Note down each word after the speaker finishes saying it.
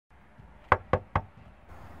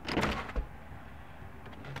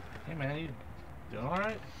Hey man, you doing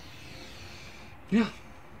alright? Yeah.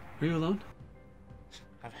 Are you alone?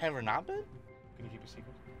 I've ever not been? Can you keep a secret?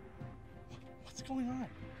 What's going on?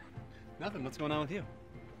 Nothing. What's going on with you?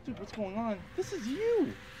 Dude, what's going on? This is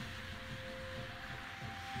you!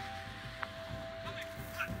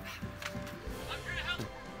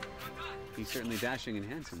 He's certainly dashing and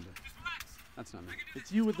handsome, but that's not me. It's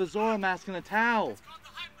you with the Zora mask and a towel!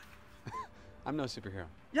 I'm no superhero.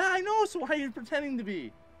 Yeah, I know, so why are you pretending to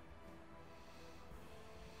be?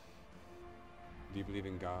 Do you believe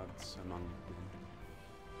in gods among men?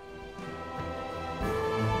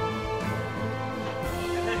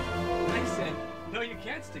 I said, no, you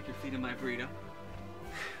can't stick your feet in my burrito.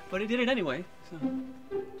 But he did it anyway, so.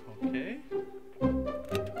 Okay.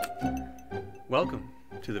 Welcome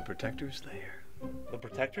to the Protector's Lair. The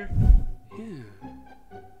Protector? Yeah.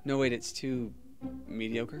 No, wait, it's too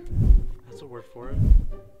mediocre. That's a word for it.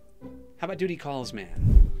 How about Duty Calls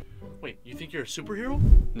Man? Wait, you think you're a superhero?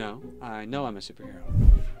 No, I know I'm a superhero.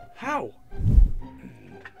 How?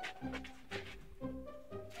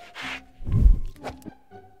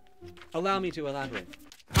 Allow me to elaborate.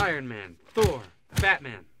 Iron Man, Thor,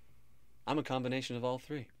 Batman. I'm a combination of all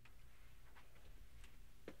three.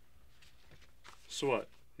 So what?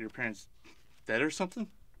 Your parents dead or something?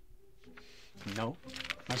 No,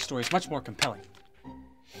 my story is much more compelling.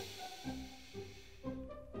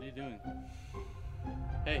 What are you doing?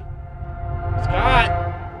 Hey. Scott!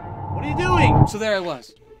 What are you doing? So there I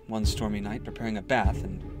was, one stormy night preparing a bath,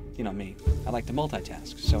 and you know me, I like to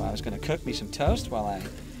multitask. So I was gonna cook me some toast while I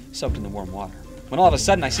soaked in the warm water. When all of a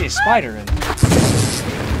sudden I see a spider and...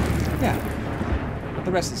 Yeah, but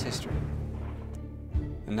the rest is history.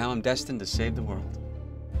 And now I'm destined to save the world.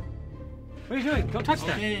 What are you doing? Don't touch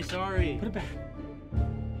that. Okay, sorry. Put it back.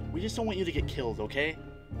 We just don't want you to get killed, okay?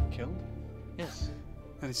 Killed? Yes.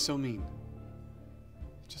 That is so mean.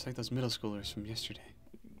 Just like those middle schoolers from yesterday.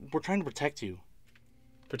 We're trying to protect you.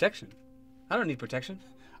 Protection? I don't need protection.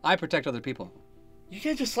 I protect other people. You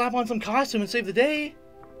can't just slap on some costume and save the day.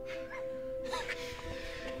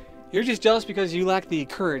 You're just jealous because you lack the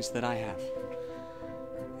courage that I have.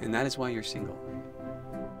 And that is why you're single.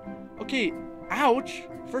 Okay, ouch.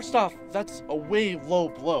 First off, that's a way low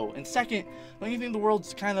blow. And second, don't you think the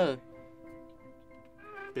world's kind of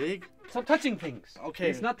big? Stop touching things. Okay.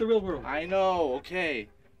 It's not the real world. I know, okay.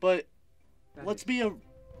 But let's be a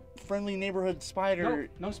friendly neighborhood spider.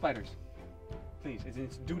 No, no spiders. Please,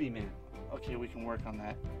 it's duty, man. Okay, we can work on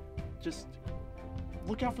that. Just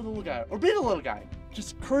look out for the little guy. Or be the little guy.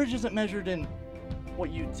 Just courage isn't measured in what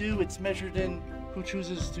you do, it's measured in who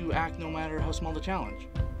chooses to act no matter how small the challenge.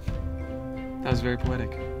 That was very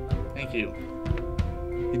poetic. Thank you.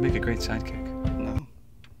 You'd make a great sidekick. No.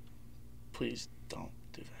 Please don't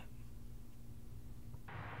do that.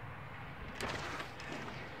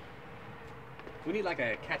 We need like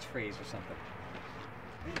a catchphrase or something.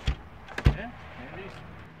 Yeah, maybe.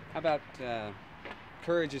 How about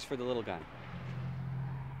courage is for the little guy?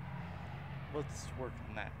 Let's work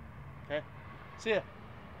on that. Okay? See ya.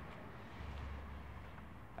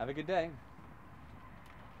 Have a good day,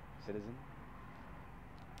 citizen.